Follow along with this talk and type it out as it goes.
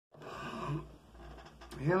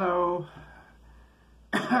Hello.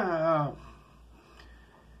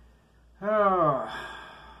 Oh,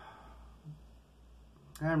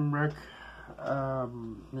 I'm Rick.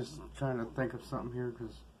 Just trying to think of something here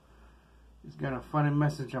because it's got a funny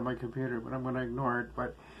message on my computer, but I'm going to ignore it.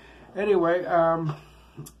 But anyway, on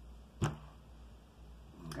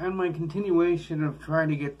my continuation of trying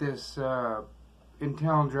to get this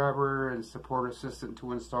IntelliDriver and Support Assistant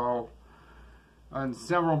to install on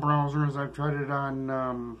several browsers. I've tried it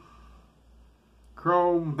on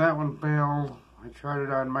Chrome, that one failed. I tried it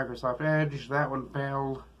on Microsoft Edge, that one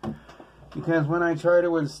failed. Because when I try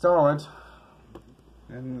to install it,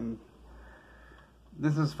 and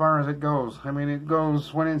this is as far as it goes. I mean, it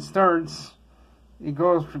goes, when it starts, it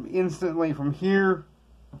goes instantly from here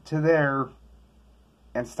to there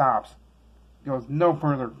and stops. It goes no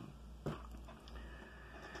further.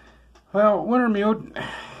 Well, Wintermute,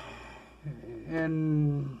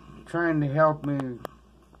 and trying to help me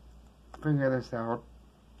figure this out,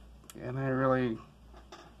 and I really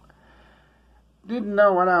didn't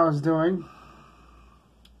know what I was doing,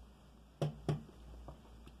 but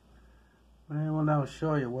I will now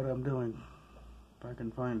show you what I'm doing, if I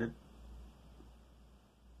can find it.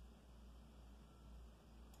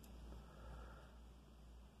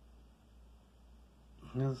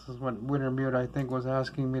 This is what Wintermute, I think, was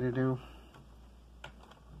asking me to do.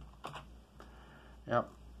 Yep.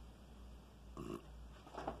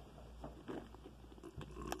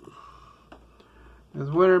 As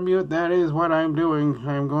Wintermute, that is what I'm doing.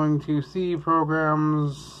 I'm going to see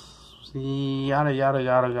programs, see yada yada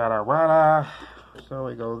yada yada yada. So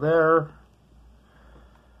we go there.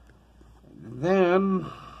 Then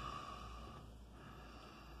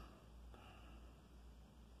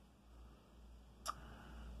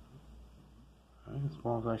I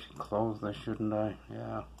suppose I should close this, shouldn't I?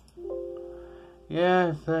 Yeah.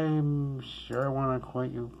 Yes, I'm sure I want to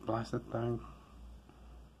quit, you blasted thing.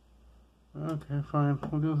 Okay, fine.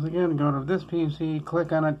 We'll do this again. Go to this PC,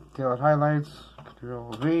 click on it till it highlights.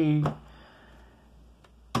 Control V.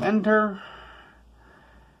 Enter.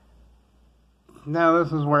 Now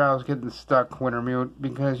this is where I was getting stuck, Wintermute,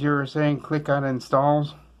 because you were saying click on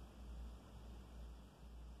installs.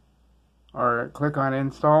 Or click on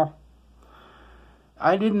install.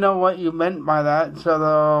 I didn't know what you meant by that,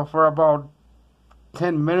 so for about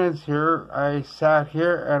 10 minutes here, I sat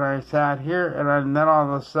here, and then all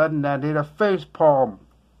of a sudden I did a face palm.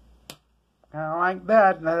 Kind of like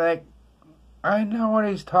that, and I think, I know what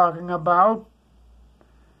he's talking about.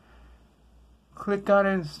 Click on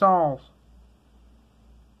installs.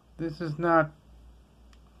 This is not,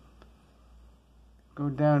 go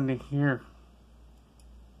down to here.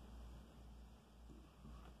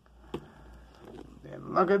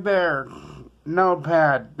 And look at there,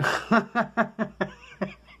 notepad.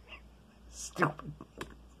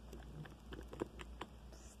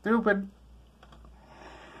 Stupid.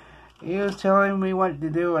 He was telling me what to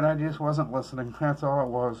do and I just wasn't listening. That's all it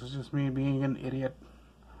was. It was just me being an idiot.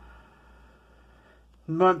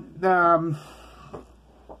 But, a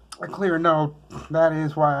clear note, that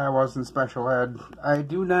is why I was in special ed. I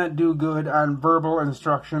do not do good on verbal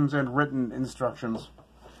instructions and written instructions.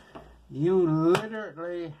 You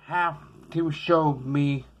literally have to show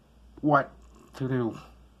me what to do.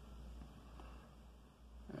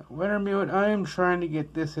 Wintermute, I am trying to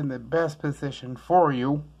get this in the best position for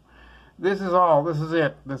you. This is all. This is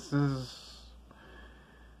it. This is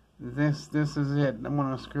it. I'm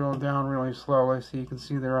going to scroll down really slowly so you can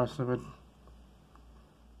see the rest of it.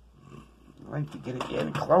 I'd like to get it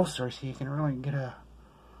in closer so you can really get a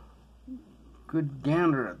good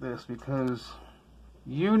gander at this, because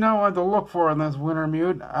you know what to look for in this,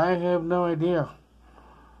 Wintermute. I have no idea.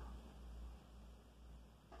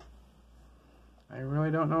 I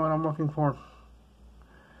really don't know what I'm looking for.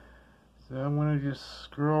 So I'm going to just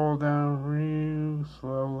scroll down real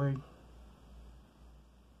slowly.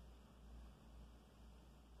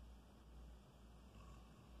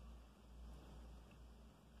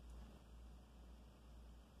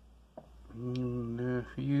 And if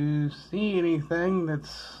you see anything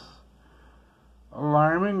that's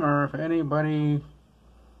alarming, or if anybody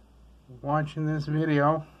watching this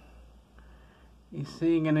video is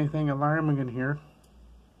seeing anything alarming in here,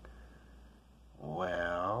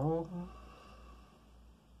 well,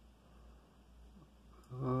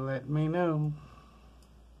 let me know.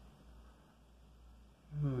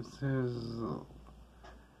 This is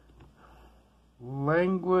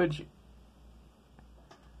language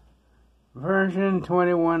version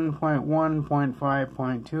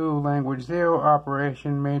 21.1.5.2, language 0,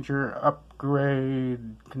 operation major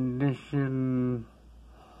upgrade condition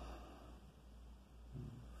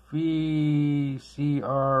VCR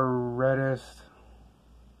Redis.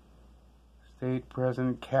 State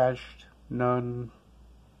present cached none.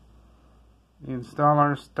 The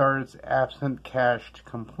installer starts absent cached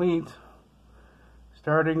complete.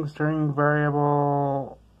 Starting string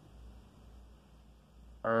variable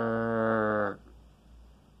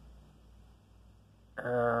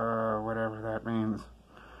whatever that means.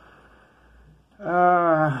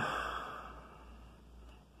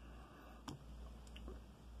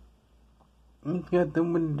 It's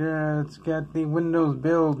got the Windows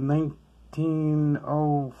build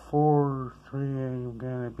 1904.3.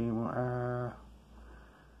 Gonna be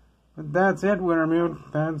but that's it,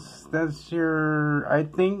 Wintermute. That's your. I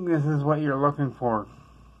think this is what you're looking for.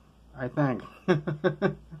 I think.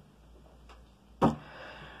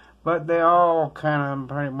 But they all kind of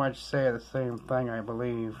pretty much say the same thing, I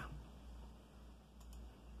believe.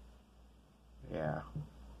 Yeah.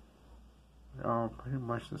 They're all pretty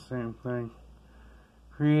much the same thing.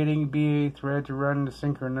 Creating BA thread to run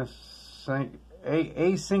asynchronously.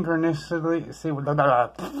 See,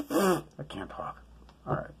 I can't talk.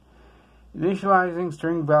 Alright. Initializing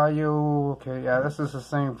string value. Okay, yeah, this is the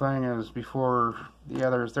same thing as before the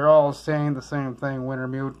others. They're all saying the same thing,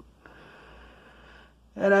 Wintermute.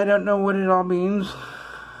 And I don't know what it all means.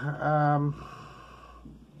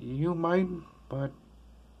 You might, but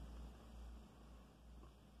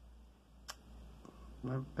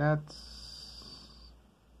that's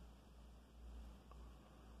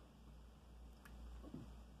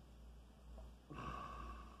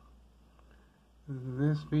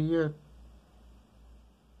this be it.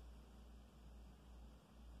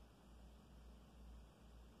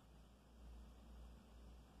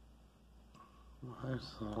 This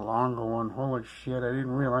is a longer one. Holy shit, I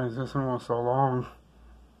didn't realize this one was so long.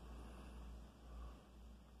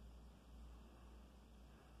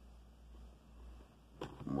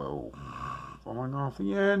 Whoa. Falling off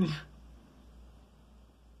the edge.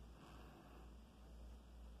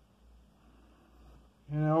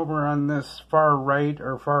 And over on this far right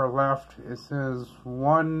or far left, it says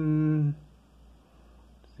one.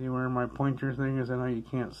 See where my pointer thing is? I know you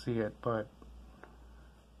can't see it, but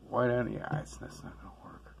why don't you? That's not going to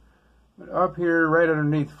work. But up here, right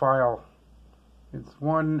underneath file, it's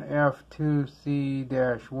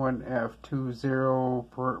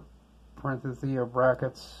 1F2C-1F20 parenthesis of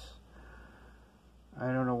brackets. I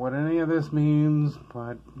don't know what any of this means,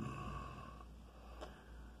 but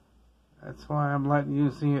that's why I'm letting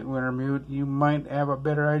you see it, Wintermute. You might have a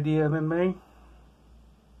better idea than me.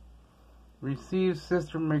 Receive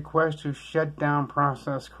system request to shut down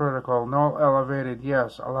process critical. Null elevated,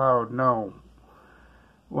 yes. Allowed, no.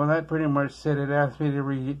 Well, that pretty much said it asked me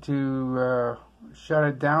to shut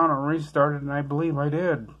it down or restart it, and I believe I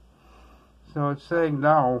did. So it's saying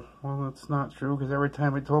no. Well, that's not true, because every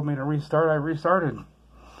time it told me to restart, I restarted.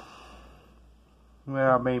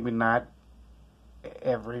 Well, maybe not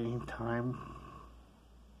every time.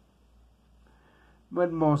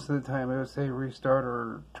 But most of the time it would say restart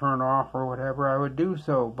or turn off or whatever, I would do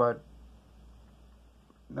so. But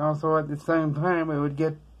also at the same time it would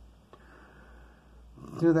get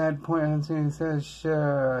to that point and it says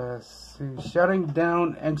shutting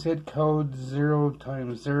down exit code 0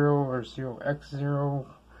 times 0 or 0x0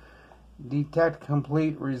 detect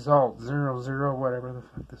complete result 00 whatever the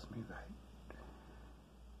fuck this means.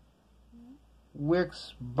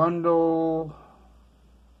 Wix bundle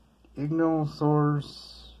Ignore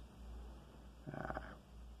source.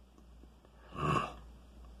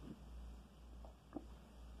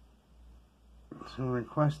 So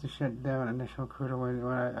request to shut down initial critical.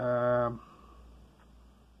 I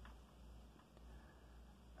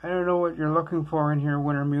don't know what you're looking for in here,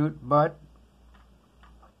 Wintermute, but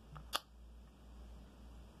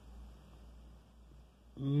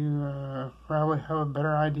you probably have a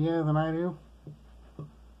better idea than I do.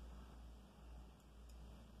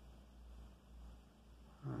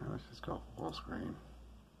 Let's just go full screen.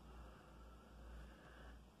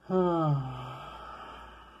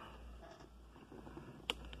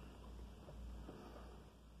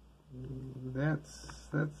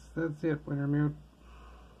 That's it, Wintermute.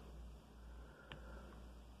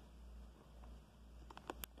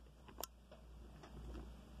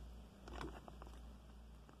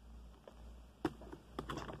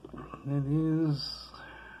 It is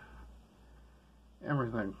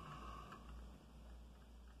everything.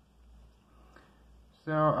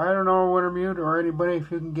 So, I don't know, Wintermute, or anybody, if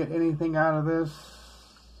you can get anything out of this,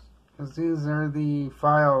 because these are the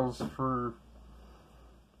files for,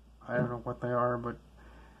 I don't know what they are, but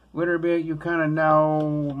Wintermute, you kind of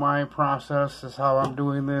know my process, is how I'm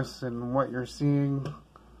doing this, and what you're seeing.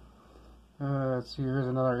 Let's see, here's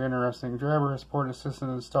another interesting. Driver support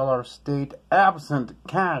assistant installer state absent,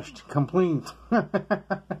 cached, complete.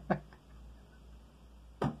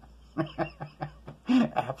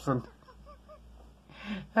 Absent.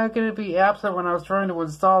 How can it be absent when I was trying to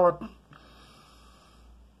install it?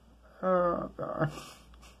 Oh, God.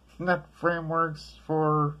 Net frameworks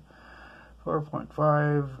for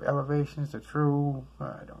 4.5, elevations to true.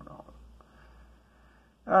 I don't know.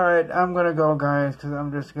 Alright, I'm gonna go, guys, because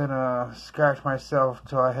I'm just gonna scratch myself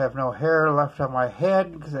till I have no hair left on my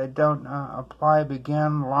head, because I don't apply,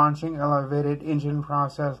 began, launching elevated engine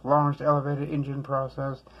process, launched elevated engine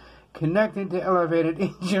process, connected to elevated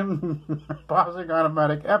engine, pausing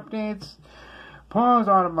automatic updates, pause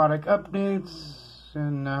automatic updates,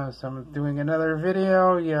 and someone's doing another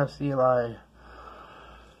video. Yes, Eli.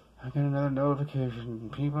 I got another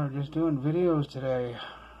notification. People are just doing videos today.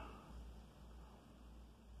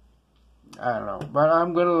 I don't know, but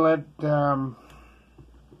I'm gonna let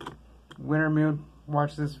Wintermute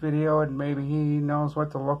watch this video, and maybe he knows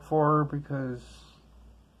what to look for, because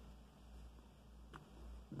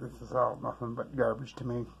this is all nothing but garbage to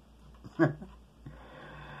me.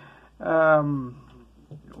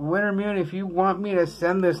 Wintermute, if you want me to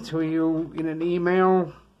send this to you in an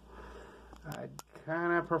email, I'd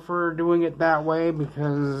kind of prefer doing it that way,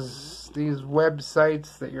 because these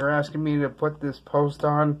websites that you're asking me to put this post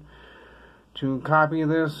on, to copy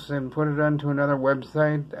this and put it onto another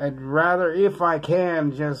website, I'd rather, if I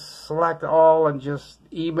can, just select all and just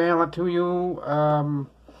email it to you.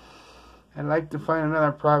 I'd like to find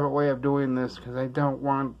another private way of doing this, because I don't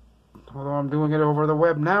want, although I'm doing it over the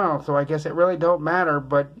web now, so I guess it really don't matter,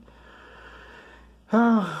 but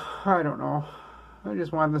I don't know. I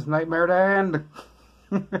just want this nightmare to end.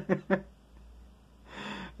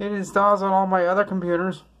 It installs on all my other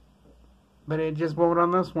computers, but it just won't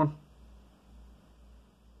on this one.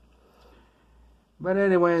 But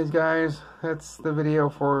anyways, guys, that's the video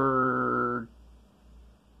for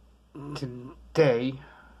today.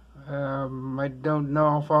 I don't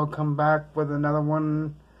know if I'll come back with another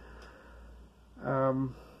one. I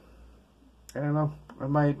don't know. I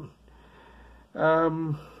might.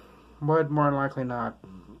 But more likely not.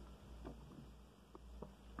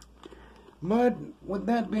 But with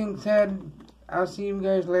that being said, I'll see you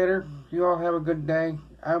guys later. You all have a good day.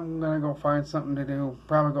 I'm gonna go find something to do.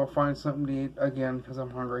 Probably go find something to eat again, because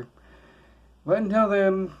I'm hungry. But until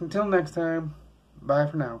then, until next time, bye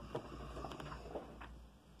for now.